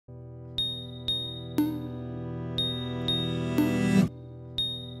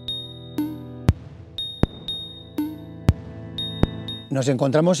Nos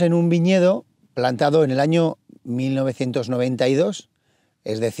encontramos en un viñedo plantado en el año 1992,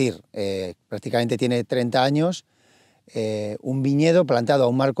 es decir, prácticamente tiene 30 años, un viñedo plantado a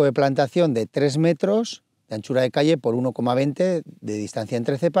un marco de plantación de 3 metros de anchura de calle por 1,20 de distancia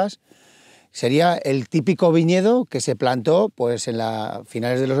entre cepas. Sería el típico viñedo que se plantó pues, en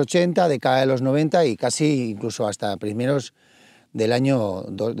finales de los 80, década de los 90 y casi incluso hasta primeros de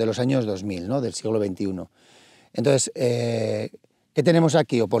los años 2000, ¿no? Del siglo XXI. Entonces, ¿qué tenemos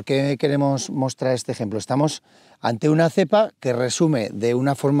aquí o por qué queremos mostrar este ejemplo? Estamos ante una cepa que resume de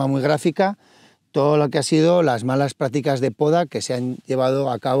una forma muy gráfica todo lo que ha sido las malas prácticas de poda que se han llevado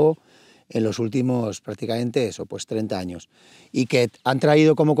a cabo en los últimos prácticamente 30 años y que han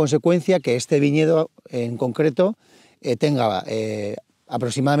traído como consecuencia que este viñedo en concreto tenga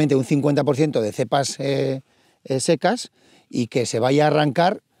aproximadamente un 50% de cepas secas y que se vaya a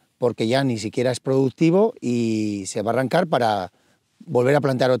arrancar porque ya ni siquiera es productivo y se va a arrancar para volver a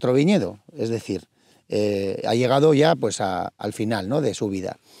plantar otro viñedo, es decir, ha llegado ya pues al final, ¿no?, de su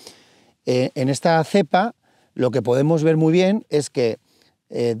vida. En esta cepa lo que podemos ver muy bien es que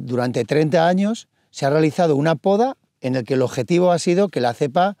durante 30 años se ha realizado una poda en el que el objetivo ha sido que la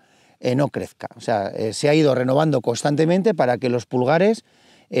cepa no crezca, o sea, se ha ido renovando constantemente para que los pulgares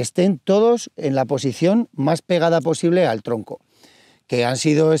estén todos en la posición más pegada posible al tronco, que han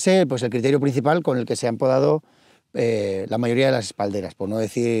sido ese pues, el criterio principal con el que se han podado la mayoría de las espalderas, por no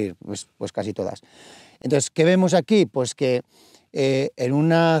decir pues casi todas. Entonces, ¿qué vemos aquí? Pues que en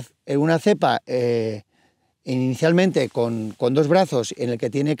una cepa inicialmente con 2 brazos en el que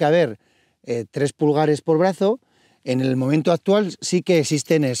tiene que haber 3 pulgares por brazo, en el momento actual sí que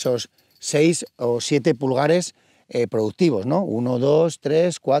existen esos 6 o 7 pulgares productivos, ¿no? 1, 2,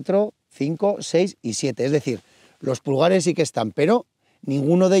 3, 4, 5, 6 y 7, es decir, los pulgares sí que están, pero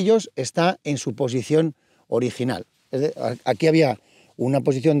ninguno de ellos está en su posición original. Aquí había una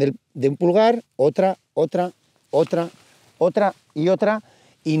posición de un pulgar, otra,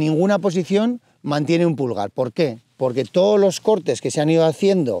 y ninguna posición mantiene un pulgar. ¿Por qué? Porque todos los cortes que se han ido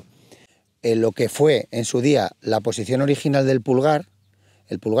haciendo en lo que fue en su día la posición original del pulgar,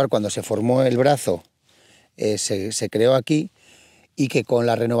 el pulgar cuando se formó el brazo se creó aquí, y que con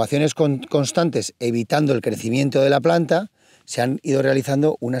las renovaciones constantes, evitando el crecimiento de la planta, se han ido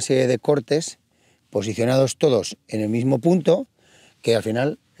realizando una serie de cortes posicionados todos en el mismo punto que al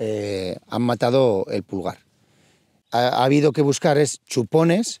final han matado el pulgar. Ha habido que buscar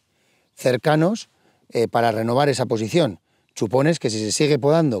chupones cercanos para renovar esa posición. Chupones que si se sigue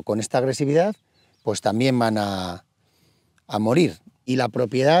podando con esta agresividad, pues también van a morir. Y la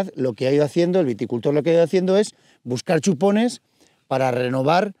propiedad lo que ha ido haciendo, el viticultor lo que ha ido haciendo es buscar chupones para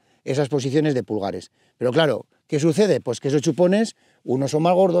renovar esas posiciones de pulgares. Pero claro, ¿qué sucede? Pues que esos chupones, unos son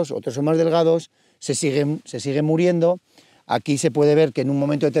más gordos, otros son más delgados, se siguen muriendo. Aquí se puede ver que en un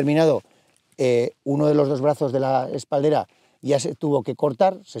momento determinado uno de los 2 brazos de la espaldera ya se tuvo que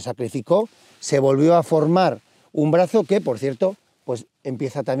cortar, se sacrificó, se volvió a formar un brazo que, por cierto, pues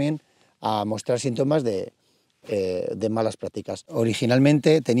empieza también a mostrar síntomas de malas prácticas.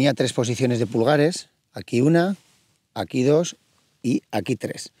 Originalmente tenía 3 posiciones de pulgares, aquí 1, aquí 2 y aquí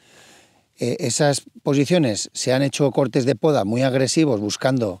 3. Esas posiciones se han hecho cortes de poda muy agresivos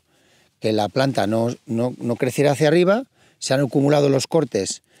buscando que la planta no creciera hacia arriba, se han acumulado los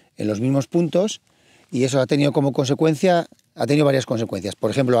cortes en los mismos puntos y eso ha tenido como consecuencia, ha tenido varias consecuencias.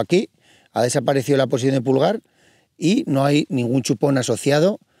 Por ejemplo, aquí ha desaparecido la posición de pulgar y no hay ningún chupón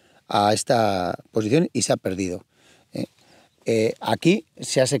asociado a esta posición y se ha perdido. Aquí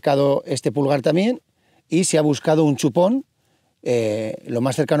se ha secado este pulgar también y se ha buscado un chupón lo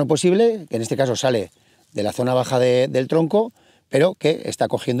más cercano posible, que en este caso sale de la zona baja del tronco, pero que está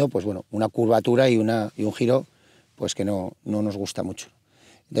cogiendo pues, bueno, una curvatura y un giro pues, que no nos gusta mucho.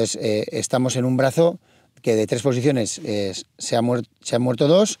 Entonces estamos en un brazo que de 3 posiciones se han muerto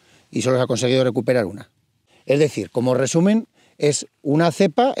 2 y solo se ha conseguido recuperar 1. Es decir, como resumen, es una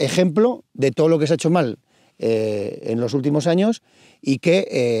cepa ejemplo de todo lo que se ha hecho mal en los últimos años y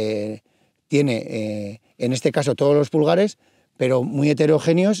que tiene, en este caso, todos los pulgares, pero muy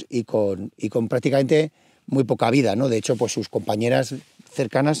heterogéneos y con prácticamente muy poca vida, ¿no? De hecho, pues sus compañeras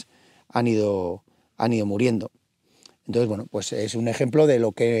cercanas han ido muriendo. Entonces, bueno, pues es un ejemplo de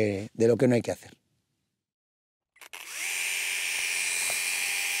lo que no hay que hacer.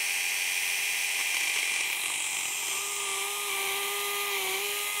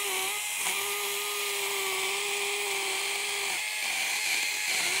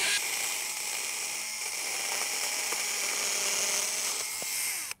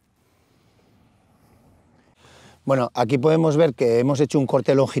 Bueno, aquí podemos ver que hemos hecho un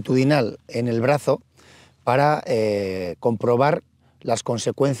corte longitudinal en el brazo para comprobar las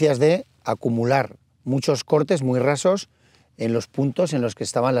consecuencias de acumular muchos cortes muy rasos en los puntos en los que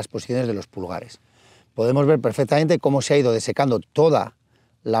estaban las posiciones de los pulgares. Podemos ver perfectamente cómo se ha ido desecando toda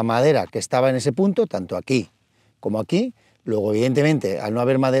la madera que estaba en ese punto, tanto aquí como aquí. Luego, evidentemente, al no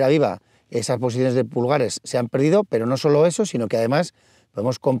haber madera viva, esas posiciones de pulgares se han perdido, pero no solo eso, sino que además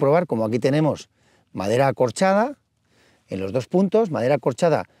podemos comprobar como aquí tenemos madera acorchada en los dos puntos, madera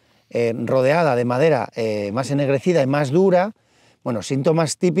acorchada rodeada de madera más ennegrecida y más dura, bueno,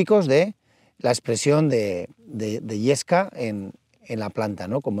 síntomas típicos de la expresión de yesca en la planta,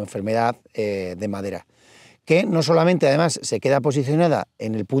 ¿no? Como enfermedad de madera, que no solamente además se queda posicionada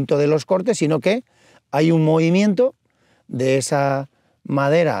en el punto de los cortes, sino que hay un movimiento de esa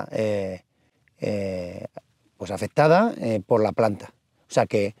madera pues afectada por la planta. O sea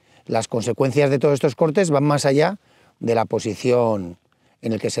que las consecuencias de todos estos cortes van más allá de la posición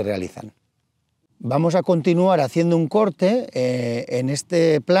en el que se realizan. Vamos a continuar haciendo un corte en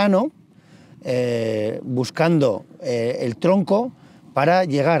este plano, buscando el tronco para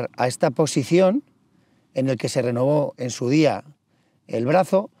llegar a esta posición en el que se renovó en su día el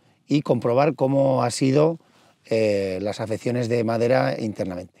brazo y comprobar cómo ha sido las afecciones de madera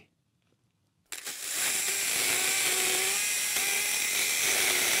internamente.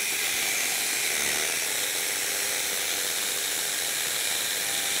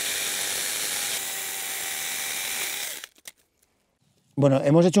 Bueno,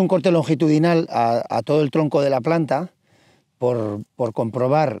 hemos hecho un corte longitudinal a todo el tronco de la planta por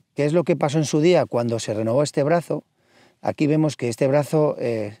comprobar qué es lo que pasó en su día cuando se renovó este brazo. Aquí vemos que este brazo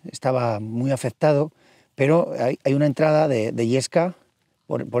estaba muy afectado, pero hay una entrada de yesca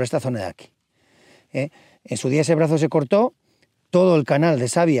por esta zona de aquí. En su día ese brazo se cortó, todo el canal de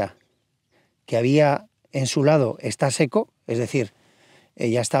savia que había en su lado está seco, es decir,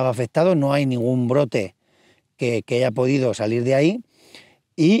 ya estaba afectado, no hay ningún brote que haya podido salir de ahí.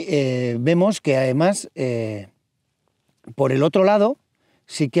 Y vemos que además por el otro lado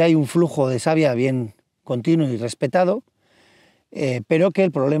sí que hay un flujo de savia bien continuo y respetado, pero que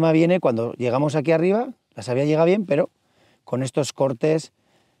el problema viene cuando llegamos aquí arriba, la savia llega bien, pero con estos cortes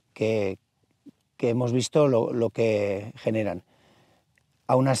que hemos visto lo que generan.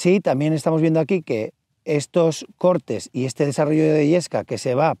 Aún así, también estamos viendo aquí que estos cortes y este desarrollo de yesca que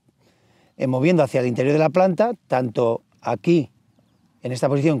se va moviendo hacia el interior de la planta, tanto aquí en esta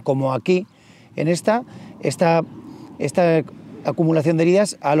posición como aquí en esta acumulación de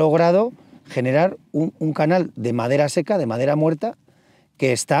heridas ha logrado generar un canal de madera seca, de madera muerta,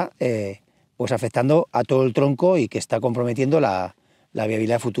 que está pues afectando a todo el tronco y que está comprometiendo la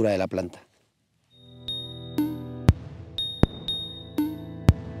viabilidad futura de la planta.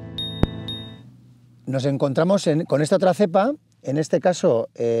 Nos encontramos con esta otra cepa. En este caso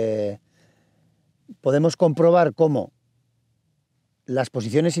podemos comprobar cómo las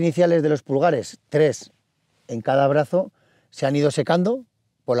posiciones iniciales de los pulgares, 3 en cada brazo, se han ido secando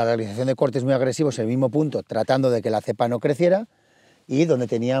por la realización de cortes muy agresivos en el mismo punto, tratando de que la cepa no creciera, y donde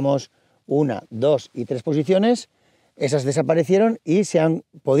teníamos 1, 2 y 3 posiciones, esas desaparecieron y se han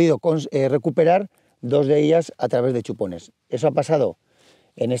podido recuperar 2 de ellas a través de chupones. Eso ha pasado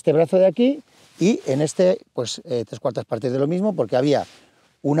en este brazo de aquí y en este, pues 3/4 partes de lo mismo, porque había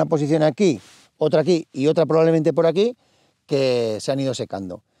una posición aquí, otra aquí y otra probablemente por aquí, que se han ido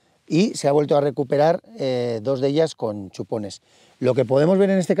secando. Y se ha vuelto a recuperar 2 de ellas con chupones. Lo que podemos ver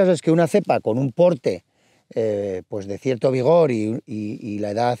en este caso es que una cepa con un porte pues de cierto vigor y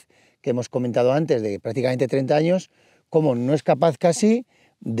la edad que hemos comentado antes, de prácticamente 30 años, como no es capaz casi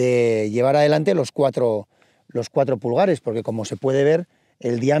de llevar adelante los cuatro pulgares, porque como se puede ver,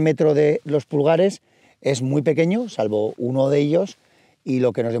 el diámetro de los pulgares es muy pequeño, salvo uno de ellos, y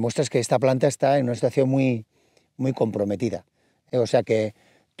lo que nos demuestra es que esta planta está en una situación muy comprometida. O sea que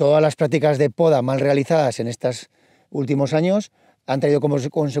todas las prácticas de poda mal realizadas en estos últimos años han traído como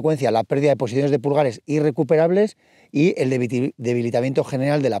consecuencia la pérdida de posiciones de pulgares irrecuperables y el debilitamiento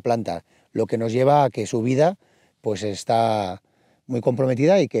general de la planta, lo que nos lleva a que su vida pues está muy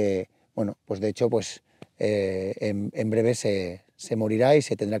comprometida y que, bueno, pues de hecho pues en breve se morirá y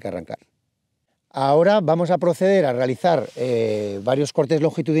se tendrá que arrancar. Ahora vamos a proceder a realizar varios cortes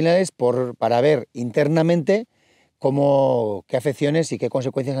longitudinales para ver internamente qué afecciones y qué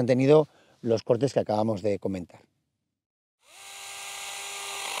consecuencias han tenido los cortes que acabamos de comentar.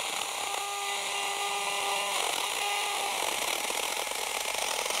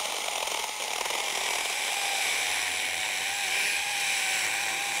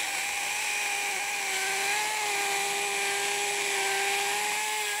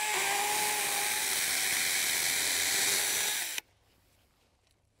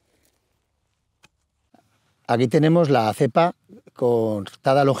 aquí tenemos la cepa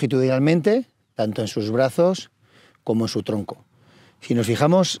cortada longitudinalmente, tanto en sus brazos como en su tronco. Si nos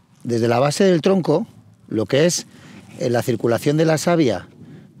fijamos desde la base del tronco, lo que es la circulación de la savia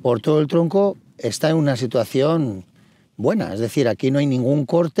por todo el tronco está en una situación buena, es decir, aquí no hay ningún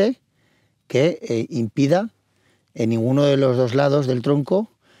corte que impida en ninguno de los dos lados del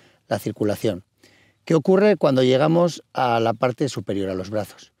tronco la circulación. ¿Qué ocurre cuando llegamos a la parte superior, a los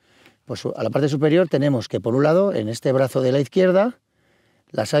brazos? Pues a la parte superior tenemos que, por un lado, en este brazo de la izquierda,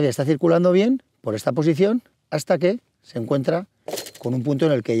 la savia está circulando bien por esta posición hasta que se encuentra con un punto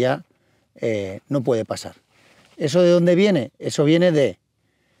en el que ya no puede pasar. ¿Eso de dónde viene? Eso viene de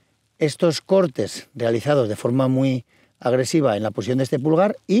estos cortes realizados de forma muy agresiva en la posición de este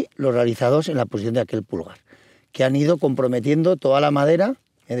pulgar y los realizados en la posición de aquel pulgar, que han ido comprometiendo toda la madera.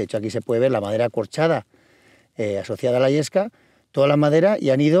 De hecho, aquí se puede ver la madera acorchada asociada a la yesca, toda la madera, y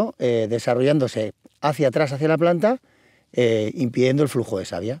han ido desarrollándose hacia atrás, hacia la planta, impidiendo el flujo de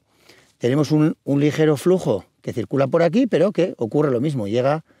savia. Tenemos un ligero flujo que circula por aquí, pero que ocurre lo mismo,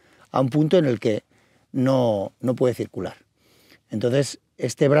 llega a un punto en el que no puede circular. Entonces,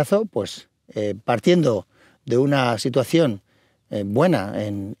 este brazo, pues partiendo de una situación buena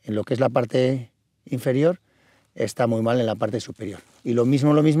en lo que es la parte inferior, está muy mal en la parte superior. Y lo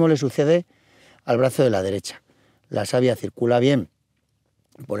mismo le sucede al brazo de la derecha. La savia circula bien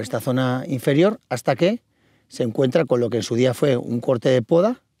por esta zona inferior hasta que se encuentra con lo que en su día fue un corte de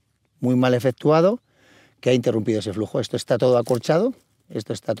poda muy mal efectuado que ha interrumpido ese flujo. Esto está todo acorchado,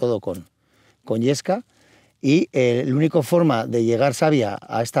 esto está todo con yesca, y la única forma de llegar savia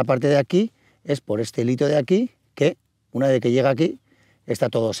a esta parte de aquí es por este hilito de aquí, que una vez que llega aquí está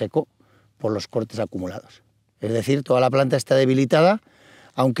todo seco por los cortes acumulados. Es decir, toda la planta está debilitada,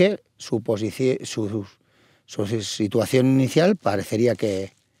 aunque su situación inicial parecería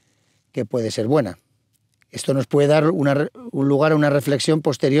que puede ser buena. Esto nos puede dar un lugar a una reflexión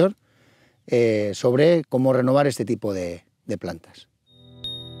posterior sobre cómo renovar este tipo de plantas.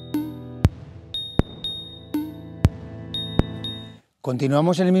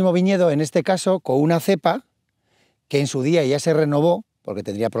 Continuamos en el mismo viñedo, en este caso con una cepa que en su día ya se renovó, porque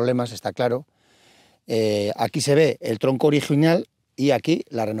tendría problemas, está claro. Aquí se ve el tronco original y aquí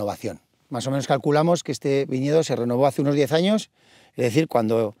la renovación. Más o menos calculamos que este viñedo se renovó hace unos 10 años, es decir,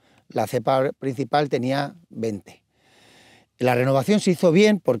 cuando la cepa principal tenía 20. La renovación se hizo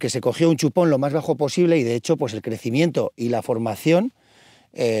bien porque se cogió un chupón lo más bajo posible y de hecho pues el crecimiento y la formación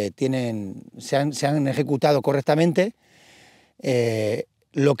se han ejecutado correctamente.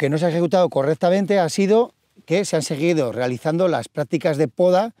 Lo que no se ha ejecutado correctamente ha sido que se han seguido realizando las prácticas de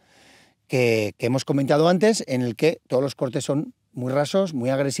poda que hemos comentado antes, en el que todos los cortes son muy rasos, muy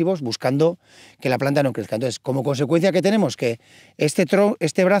agresivos, buscando que la planta no crezca. Entonces, como consecuencia, que tenemos que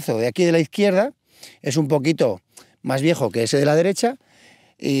este brazo de aquí de la izquierda es un poquito más viejo que ese de la derecha,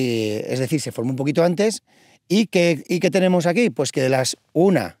 es decir, se formó un poquito antes. ¿Y qué tenemos aquí? Pues que de las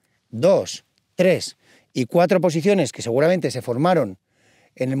 1, 2, 3 y 4 posiciones que seguramente se formaron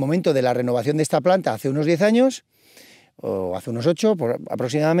en el momento de la renovación de esta planta hace unos 10 años, o hace unos 8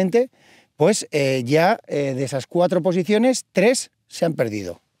 aproximadamente, pues ya de esas 4 posiciones, 3 se han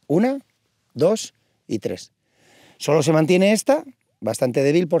perdido. 1, 2 y 3. Solo se mantiene esta, bastante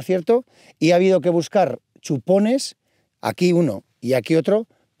débil por cierto, y ha habido que buscar chupones, aquí uno y aquí otro,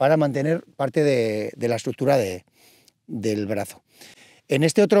 para mantener parte de la estructura del brazo. En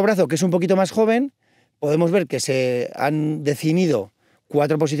este otro brazo, que es un poquito más joven, podemos ver que se han definido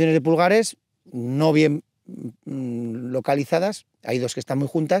 4 posiciones de pulgares, no bien localizadas, hay 2 que están muy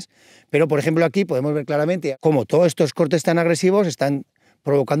juntas, pero por ejemplo aquí podemos ver claramente cómo todos estos cortes tan agresivos están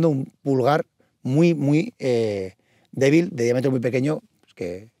provocando un pulgar muy débil, de diámetro muy pequeño, pues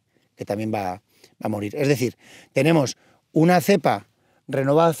que también va a morir. Es decir, tenemos una cepa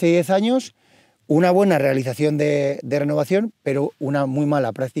renovada hace 10 años, una buena realización de renovación, pero una muy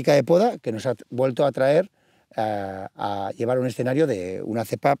mala práctica de poda que nos ha vuelto a traer a llevar un escenario de una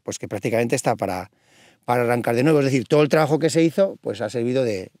cepa pues que prácticamente está para arrancar de nuevo. Es decir, todo el trabajo que se hizo pues ha servido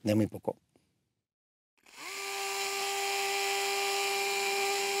de muy poco.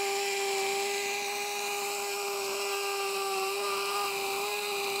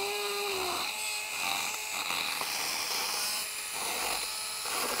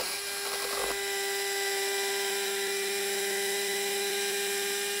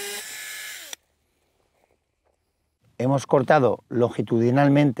 Hemos cortado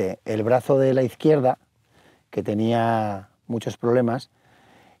longitudinalmente el brazo de la izquierda, que tenía muchos problemas,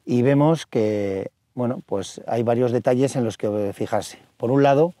 y vemos que bueno, pues hay varios detalles en los que fijarse. Por un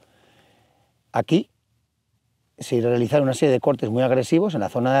lado, aquí se realizaron una serie de cortes muy agresivos en la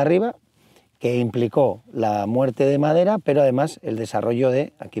zona de arriba, que implicó la muerte de madera, pero además el desarrollo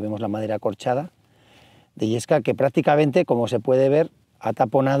de, aquí vemos la madera acorchada, de yesca, que prácticamente, como se puede ver, ha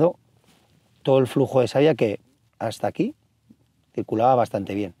taponado todo el flujo de savia que hasta aquí circulaba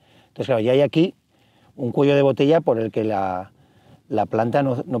bastante bien. Entonces, claro, ya hay aquí un cuello de botella por el que la planta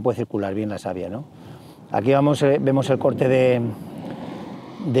no puede circular bien la savia, ¿no? Aquí vemos el corte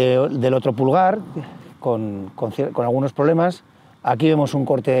del otro pulgar con algunos problemas. Aquí vemos un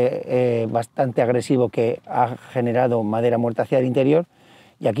corte bastante agresivo que ha generado madera muerta hacia el interior,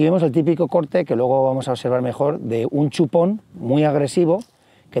 y aquí vemos el típico corte que luego vamos a observar mejor de un chupón muy agresivo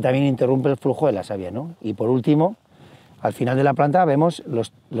que también interrumpe el flujo de la savia, ¿no? Y por último, al final de la planta vemos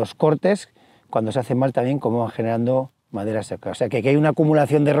los cortes cuando se hacen mal también, como van generando madera seca. O sea que aquí hay una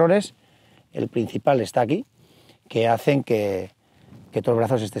acumulación de errores, el principal está aquí, que hacen que todo el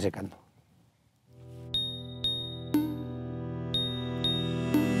brazo se esté secando.